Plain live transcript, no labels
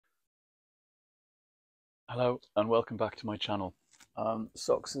Hello and welcome back to my channel.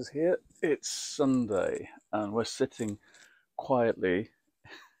 Socks is here. It's Sunday and we're sitting quietly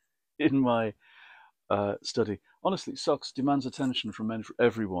in my study. Honestly, Socks demands attention from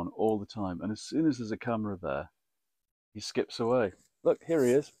everyone all the time, and as soon as there's a camera there, he skips away. Look, here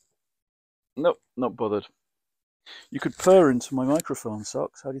he is. Nope, not bothered. You could purr into my microphone,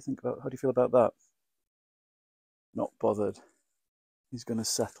 Socks. How do you feel about that? Not bothered. He's going to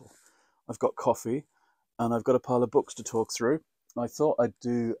settle. I've got coffee and I've got a pile of books to talk through. I thought I'd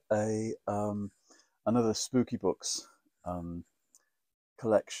do a another spooky books um,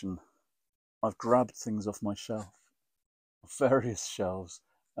 collection. I've grabbed things off my shelf, various shelves,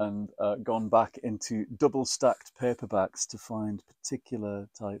 and gone back into double-stacked paperbacks to find particular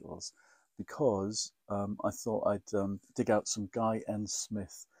titles because I thought I'd dig out some Guy N.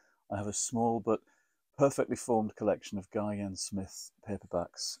 Smith. I have a small but perfectly formed collection of Guy N. Smith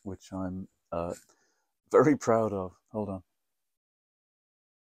paperbacks, which I'm very proud of. Hold on.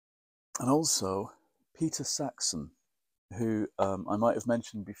 And also Peter Saxon, who I might have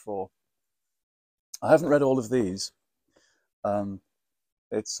mentioned before. I haven't read all of these.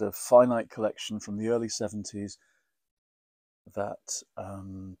 It's a finite collection from the early 70s that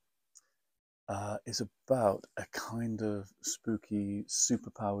is about a kind of spooky,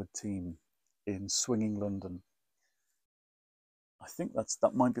 superpowered team in swinging London. I think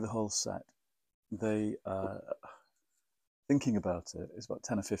that might be the whole set. They, thinking about it, is about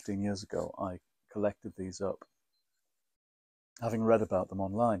 10 or 15 years ago, I collected these up, having read about them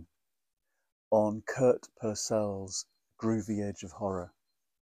online, on Kurt Purcell's Groovy Age of Horror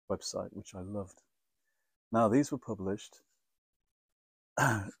website, which I loved. Now, these were published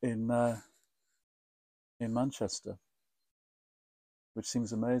in Manchester, which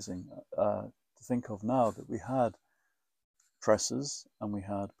seems amazing to think of now that we had presses and we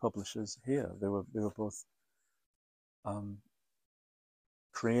had publishers here. They were both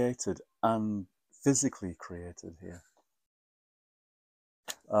created and physically created here.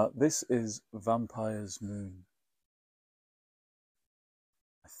 This is Vampire's Moon.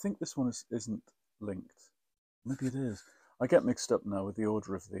 I think this one isn't linked. Maybe it is. I get mixed up now with the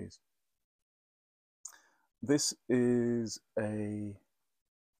order of these. This is a,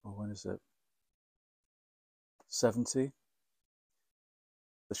 when is it? 70.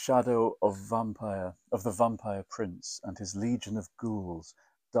 The shadow of the vampire prince and his legion of ghouls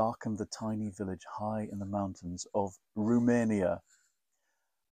darkened the tiny village high in the mountains of Romania.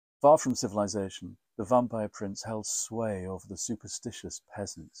 Far from civilization, the vampire prince held sway over the superstitious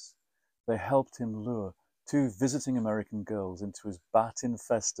peasants. They helped him lure 2 visiting American girls into his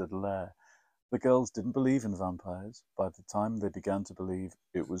bat-infested lair. The girls didn't believe in vampires. By the time they began to believe,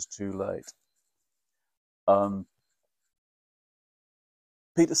 it was too late.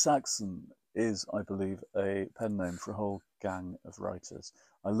 Peter Saxon is, I believe, a pen name for a whole gang of writers.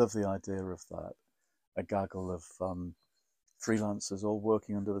 I love the idea of that. A gaggle of freelancers all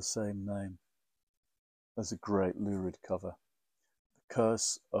working under the same name. There's a great lurid cover. The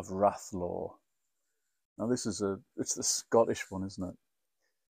Curse of Rathlaw. Now this is it's the Scottish one, isn't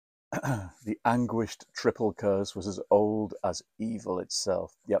it? The anguished triple curse was as old as evil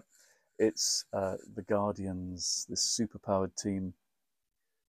itself. Yep, it's the Guardians, this superpowered team,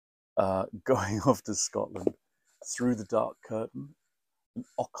 going off to Scotland through the dark curtain, an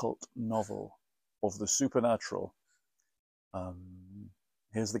occult novel of the supernatural.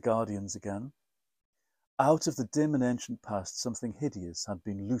 Here's the Guardians again. Out of the dim and ancient past, something hideous had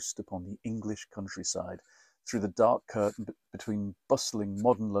been loosed upon the English countryside. Through the dark curtain between bustling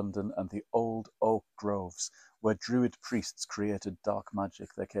modern London and the old oak groves, where druid priests created dark magic,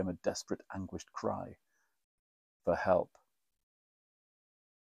 there came a desperate, anguished cry for help.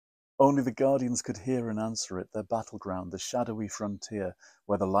 Only the Guardians could hear and answer it, their battleground, the shadowy frontier,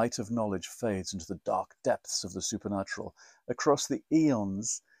 where the light of knowledge fades into the dark depths of the supernatural, across the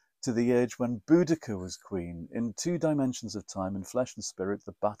eons to the age when Boudica was queen. In 2 dimensions of time, in flesh and spirit,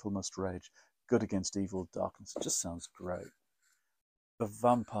 the battle must rage, good against evil, darkness. It just sounds great. The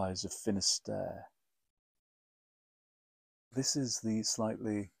Vampires of Finisterre. This is the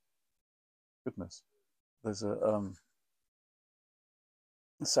slightly, goodness, there's a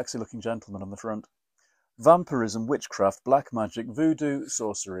sexy-looking gentleman on the front. Vampirism, witchcraft, black magic, voodoo,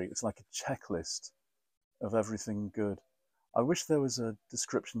 sorcery. It's like a checklist of everything good. I wish there was a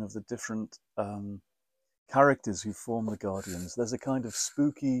description of the different characters who form the Guardians. There's a kind of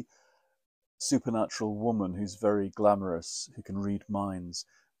spooky, supernatural woman who's very glamorous, who can read minds.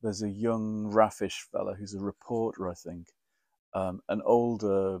 There's a young, raffish fella who's a reporter, I think. An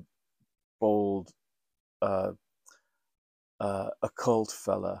older, bold, occult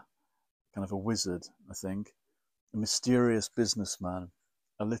fella kind of a wizard, I think, a mysterious businessman,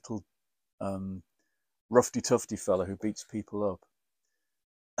 a little roughy-tufty fella who beats people up.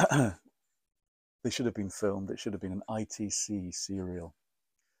 They should have been filmed. It should have been an ITC serial.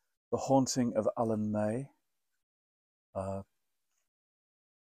 The Haunting of Alan May.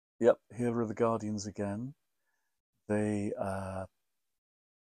 Yep, here are the Guardians again. An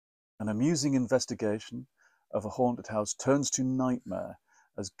amusing investigation of a haunted house turns to nightmare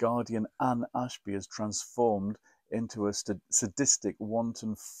as Guardian Anne Ashby is transformed into a sadistic,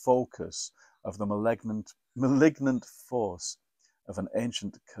 wanton focus of the malignant force of an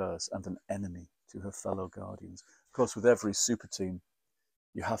ancient curse and an enemy to her fellow Guardians. Of course, with every super team,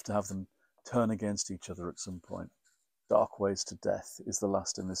 you have to have them turn against each other at some point. Dark Ways to Death is the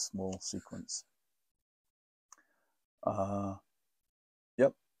last in this small sequence.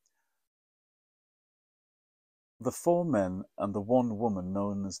 Yep. The 4 men and the 1 woman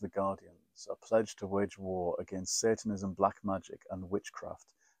known as the Guardians are pledged to wage war against Satanism, black magic, and witchcraft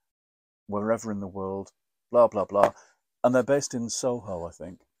wherever in the world, blah, blah, blah. And they're based in Soho, I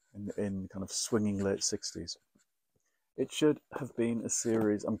think, in kind of swinging late 60s. It should have been a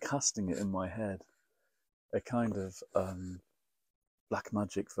series, I'm casting it in my head, a kind of black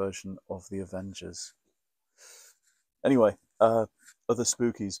magic version of the Avengers. Anyway, other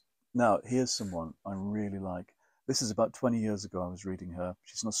spookies. Now, here's someone I really like. This is about 20 years ago I was reading her.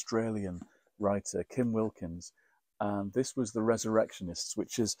 She's an Australian writer, Kim Wilkins, and this was The Resurrectionists,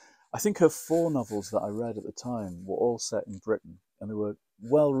 which is, I think her 4 novels that I read at the time were all set in Britain, and they were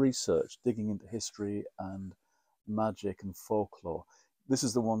well researched, digging into history and magic and folklore. This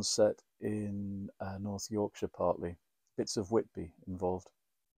is the one set in North Yorkshire partly, bits of Whitby involved.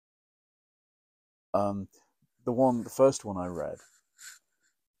 The first one I read,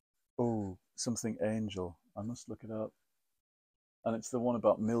 oh, something angel, I must look it up, and it's the one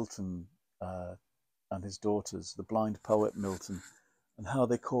about Milton and his daughters, the blind poet Milton, and how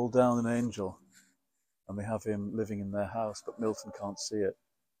they call down an angel and they have him living in their house, but Milton can't see it.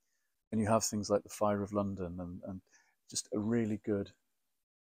 And you have things like the Fire of London and just a really good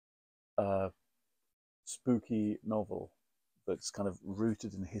spooky novel that's kind of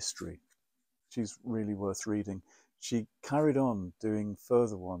rooted in history. She's really worth reading. She carried on doing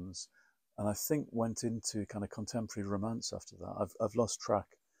further ones, and I think went into kind of contemporary romance after that. I've lost track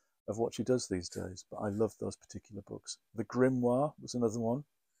of what she does these days, but I love those particular books. The Grimoire was another one,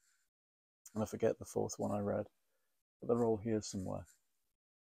 and I forget the 4th one I read, but they're all here somewhere.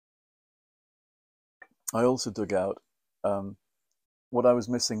 I also dug out what I was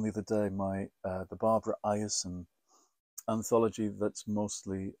missing the other day, the Barbara Ierson anthology that's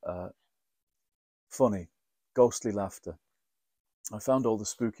mostly funny, ghostly laughter. I found all the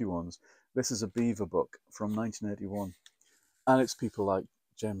spooky ones. This is a Beaver book from 1981, and it's people like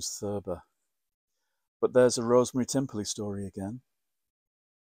James Thurber. But there's a Rosemary Timperley story again,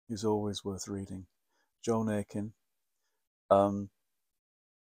 who's always worth reading. Joan Aiken.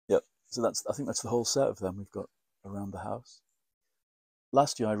 Yep, so I think that's the whole set of them we've got around the house.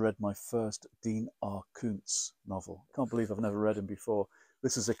 Last year I read my first Dean R. Koontz novel. Can't believe I've never read him before.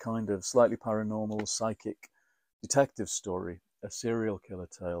 This is a kind of slightly paranormal, psychic detective story, a serial killer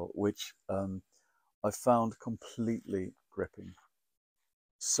tale, which I found completely gripping.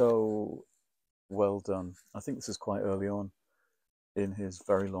 So well done. I think this is quite early on in his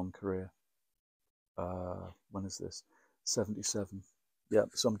very long career. When is this? 77. Yeah,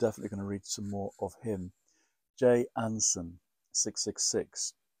 so I'm definitely going to read some more of him. J. Anson,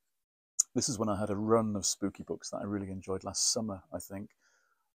 666. This is when I had a run of spooky books that I really enjoyed last summer, I think.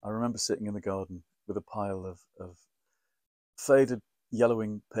 I remember sitting in the garden with a pile of faded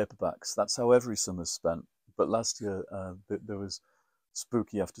yellowing paperbacks. That's how every summer's spent. But last year there was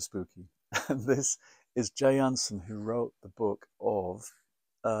spooky after spooky. And this is J. Anson, who wrote the book of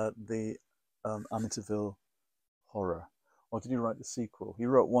the Amityville Horror. Or did he write the sequel? He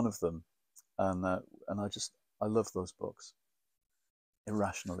wrote one of them. And I love those books.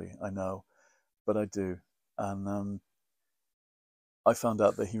 Irrationally, I know, but I do. And I found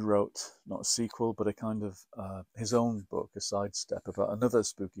out that he wrote not a sequel, but a kind of his own book, a sidestep about another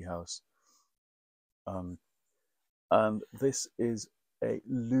spooky house. And this is a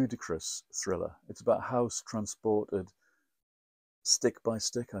ludicrous thriller. It's about a house transported stick by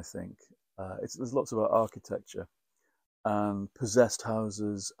stick, I think. There's lots about architecture and possessed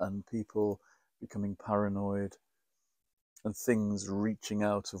houses and people becoming paranoid and things reaching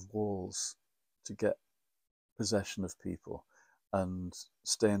out of walls to get possession of people, and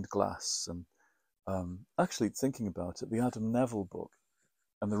stained glass. And actually thinking about it, the Adam Neville book,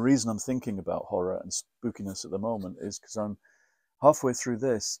 and the reason I'm thinking about horror and spookiness at the moment is because I'm halfway through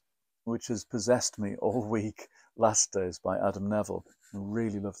this, which has possessed me all week, Last Days by Adam Neville. I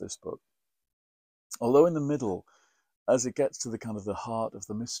really love this book. Although in the middle, as it gets to the kind of the heart of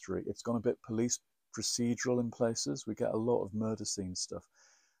the mystery, it's gone a bit police procedural in places. We get a lot of murder scene stuff.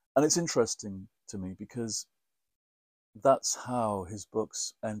 And it's interesting to me because that's how his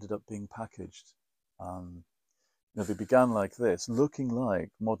books ended up being packaged. They began like this, looking like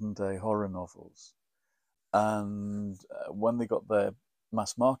modern day horror novels. And when they got their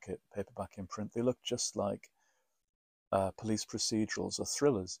mass market paperback in print, they looked just like police procedurals or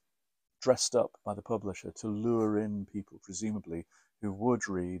thrillers, dressed up by the publisher to lure in people, presumably, who would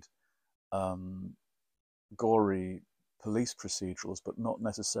read gory police procedurals, but not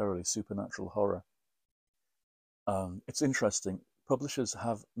necessarily supernatural horror. It's interesting. Publishers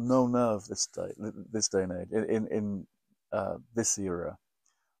have no nerve this day and age, in this era,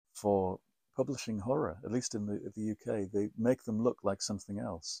 for publishing horror. At least in the UK, they make them look like something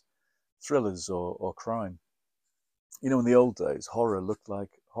else, thrillers or crime. In the old days, horror looked like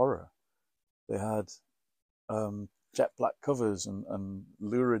horror. They had jet black covers and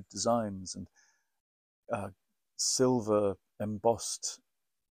lurid designs and silver embossed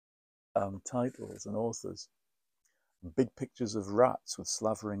titles and authors. Big pictures of rats with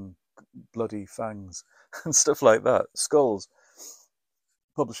slavering bloody fangs and stuff like that, skulls.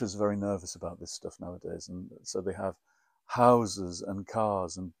 Publishers are very nervous about this stuff nowadays, and so they have houses and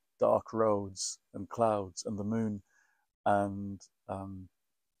cars and dark roads and clouds and the moon and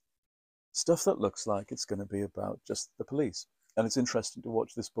stuff that looks like it's going to be about just the police. And it's interesting to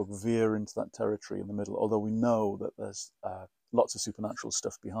watch this book veer into that territory in the middle, although we know that there's lots of supernatural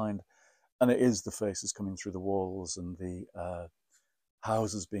stuff behind. And it is the faces coming through the walls and the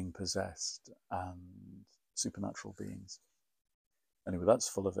houses being possessed and supernatural beings. Anyway, that's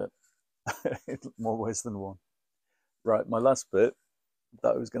full of it, in more ways than one. Right, my last bit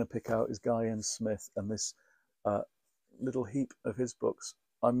that I was going to pick out is Guy N. Smith and this little heap of his books.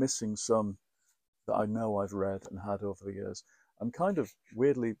 I'm missing some that I know I've read and had over the years. I'm kind of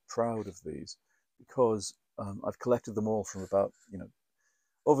weirdly proud of these because I've collected them all from about,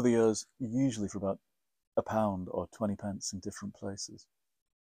 over the years, usually for about £1 or 20 pence in different places.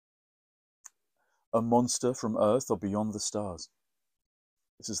 A Monster from Earth or Beyond the Stars.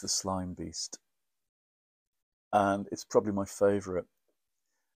 This is the Slime Beast. And it's probably my favourite.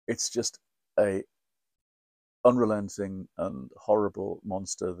 It's just a unrelenting and horrible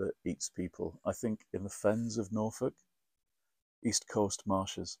monster that eats people. I think in the fens of Norfolk, East Coast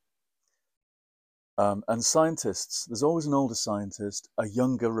marshes. And scientists, there's always an older scientist, a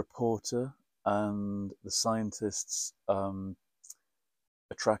younger reporter, and the scientist's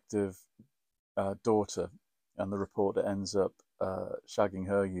attractive daughter, and the reporter ends up shagging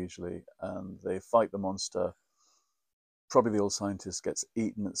her usually, and they fight the monster. Probably the old scientist gets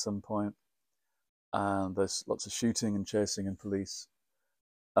eaten at some point, and there's lots of shooting and chasing and police.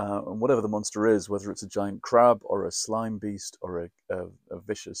 And whatever the monster is, whether it's a giant crab or a slime beast or a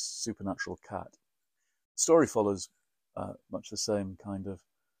vicious supernatural cat, the story follows much the same kind of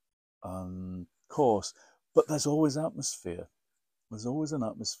course, but there's always atmosphere. There's always an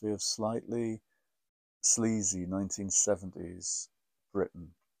atmosphere of slightly sleazy 1970s Britain,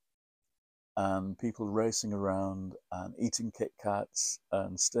 and people racing around and eating Kit Kats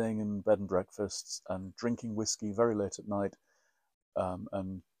and staying in bed and breakfasts and drinking whiskey very late at night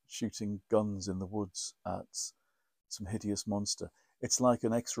and shooting guns in the woods at some hideous monster. It's like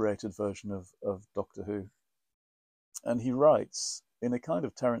an X-rated version of Doctor Who. And he writes in a kind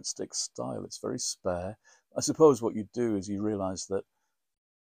of Terence Sticks style. It's very spare. I suppose what you do is you realise that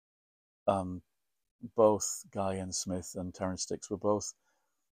both Guy N. Smith and Terence Sticks were both,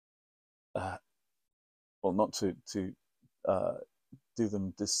 well, not to do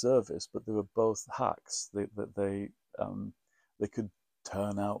them disservice, but they were both hacks. They could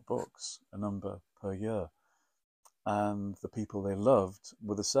turn out books, a number per year. And the people they loved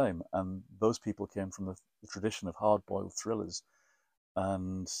were the same. And those people came from the tradition of hard-boiled thrillers.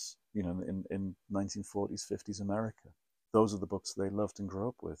 And, in 1940s, 50s America, those are the books they loved and grew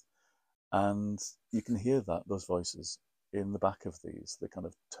up with. And you can hear those voices in the back of these, the kind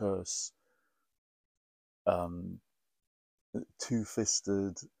of terse,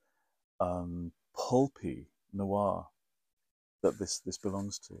 two-fisted, pulpy noir that this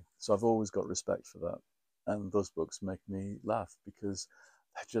belongs to. So I've always got respect for that. And those books make me laugh because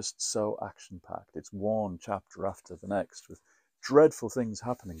they're just so action-packed. It's one chapter after the next with dreadful things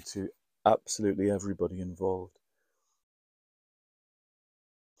happening to absolutely everybody involved.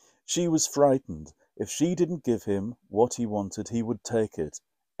 She was frightened. If she didn't give him what he wanted, he would take it,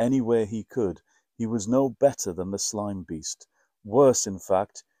 any way he could. He was no better than the slime beast. Worse, in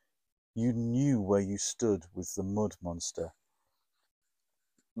fact, You knew where you stood with the mud monster.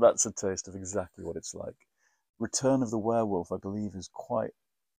 That's a taste of exactly what it's like. Return of the Werewolf, I believe, is quite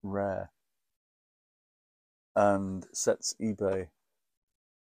rare and sets eBay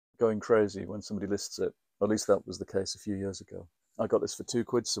going crazy when somebody lists it. At least that was the case a few years ago. I got this for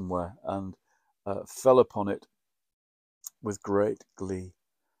 £2 somewhere and fell upon it with great glee.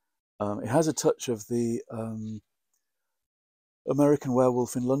 It has a touch of the American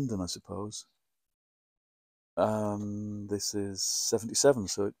Werewolf in London, I suppose. This is 77,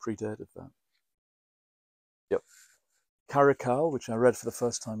 so it predated that. Yep. Caracal, which I read for the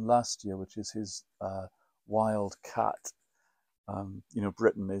first time last year, which is his wild cat. You know,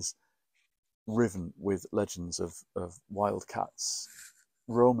 Britain is riven with legends of wild cats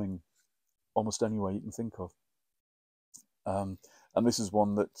roaming almost anywhere you can think of. And this is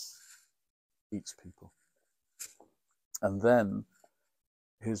one that eats people. And then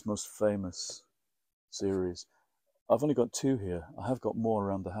his most famous series. I've only got 2 here. I have got more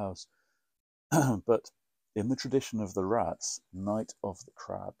around the house. But in the tradition of the rats, Night of the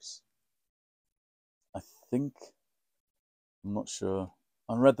Crabs. I think, I'm not sure.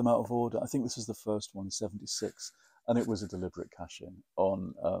 I read them out of order. I think this is the first one, 76. And it was a deliberate cash-in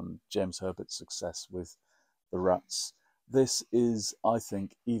on James Herbert's success with the rats. This is, I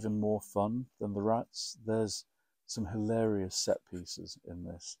think, even more fun than the rats. There's some hilarious set pieces in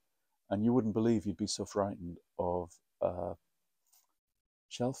this. And you wouldn't believe you'd be so frightened of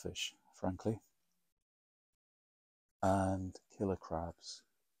shellfish, frankly. And killer crabs,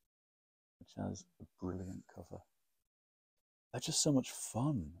 which has a brilliant cover. They're just so much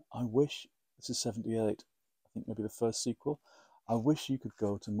fun. I wish, this is 78, I think maybe the first sequel. I wish you could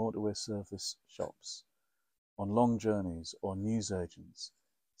go to motorway service shops on long journeys or newsagents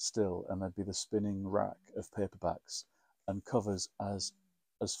still, and there'd be the spinning rack of paperbacks and covers as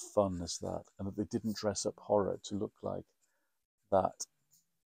fun as that, and that they didn't dress up horror to look like that.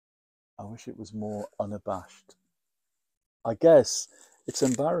 I wish it was more unabashed. I guess it's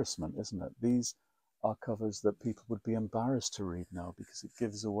embarrassment, isn't it? These are covers that people would be embarrassed to read now because it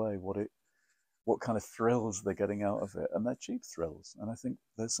gives away what kind of thrills they're getting out of it, and they're cheap thrills. And I think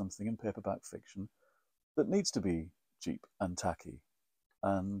there's something in paperback fiction that needs to be cheap and tacky,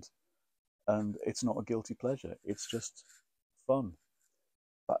 and it's not a guilty pleasure. It's just fun.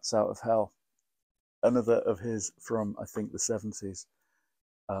 Bats Out of Hell, another of his from I think the 70s,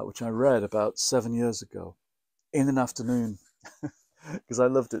 which I read about 7 years ago in an afternoon because I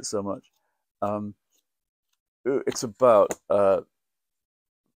loved it so much. It's about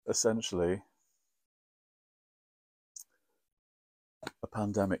essentially a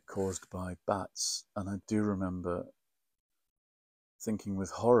pandemic caused by bats, and I do remember thinking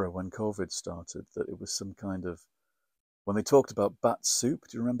with horror when COVID started that it was some kind of, when they talked about bat soup,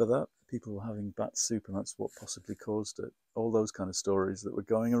 do you remember that? People were having bat soup and that's what possibly caused it. All those kind of stories that were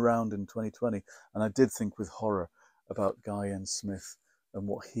going around in 2020. And I did think with horror about Guy N. Smith and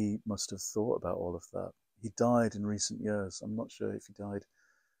what he must have thought about all of that. He died in recent years. I'm not sure if he died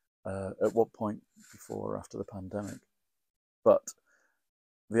at what point before or after the pandemic. But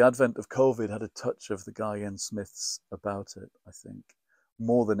the advent of COVID had a touch of the Guy N. Smiths about it, I think,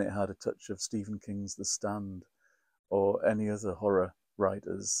 more than it had a touch of Stephen King's The Stand or any other horror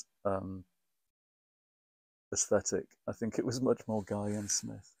writer's aesthetic. I think it was much more Guy N.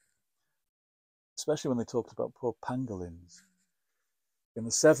 Smith, especially when they talked about poor pangolins. In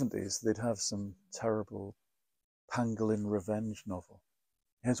the 70s, they'd have some terrible pangolin revenge novel.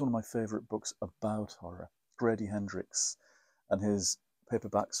 Here's one of my favourite books about horror, Grady Hendrix and his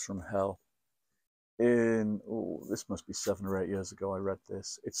Paperbacks from Hell. This must be 7 or 8 years ago I read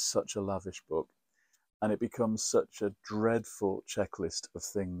this. It's such a lavish book, and it becomes such a dreadful checklist of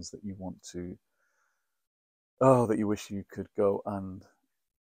things that you want to, that you wish you could go and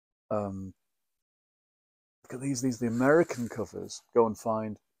look at these, the American covers. Go and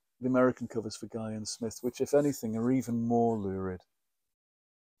find the American covers for Guy N. Smith, which, if anything, are even more lurid.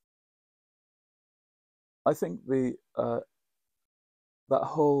 I think that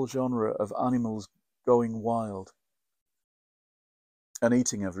whole genre of animals going wild and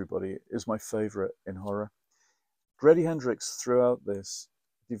eating everybody is my favourite in horror. Grady Hendrix, throughout this,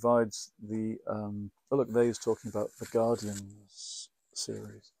 divides the... oh look, there he's talking about the Guardians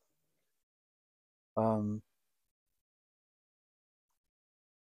series.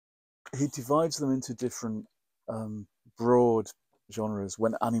 He divides them into different broad genres.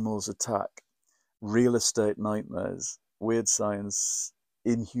 When animals attack, real estate nightmares, weird science,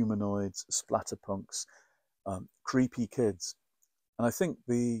 inhumanoids, splatterpunks, creepy kids. And I think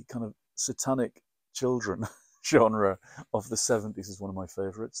the kind of satanic children genre of the 70s is one of my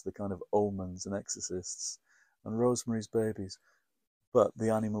favorites, the kind of Omens and Exorcists and Rosemary's Babies. But the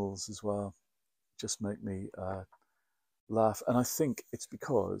animals as well just make me laugh. And I think it's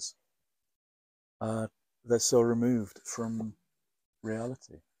because they're so removed from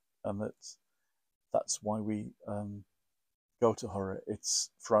reality. And that's why we go to horror.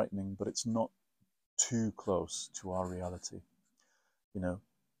 It's frightening, but it's not too close to our reality. You know,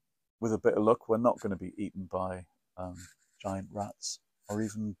 with a bit of luck, we're not going to be eaten by giant rats or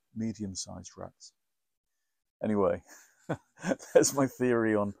even medium-sized rats. Anyway, there's my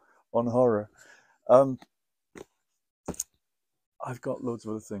theory on horror. Um, I've got loads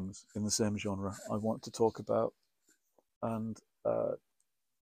of other things in the same genre I want to talk about, and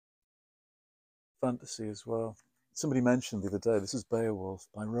fantasy as well. Somebody mentioned the other day, this is Beowulf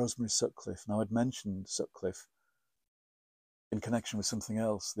by Rosemary Sutcliff. Now, I'd mentioned Sutcliffe in connection with something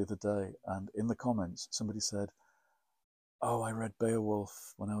else the other day, and in the comments, somebody said, oh, I read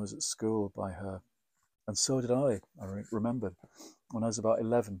Beowulf when I was at school by her. And so did I remembered, when I was about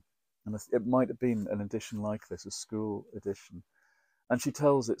 11. And it might have been an edition like this, a school edition. And she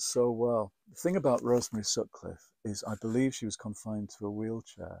tells it so well. The thing about Rosemary Sutcliffe is I believe she was confined to a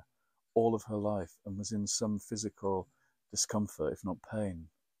wheelchair all of her life and was in some physical discomfort, if not pain,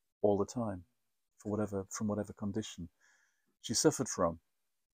 all the time, from whatever condition she suffered from.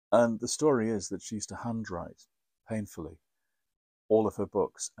 And the story is that she used to handwrite painfully all of her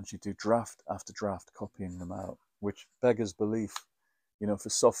books, and she'd do draft after draft copying them out, which beggars belief, you know, for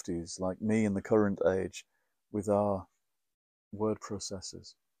softies like me in the current age with our word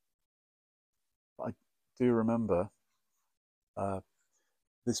processors. But I do remember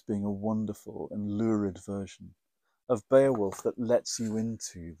this being a wonderful and lurid version of Beowulf that lets you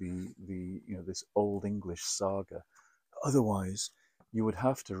into the this old English saga. Otherwise, you would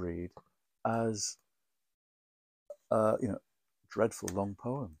have to read as dreadful long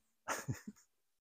poem.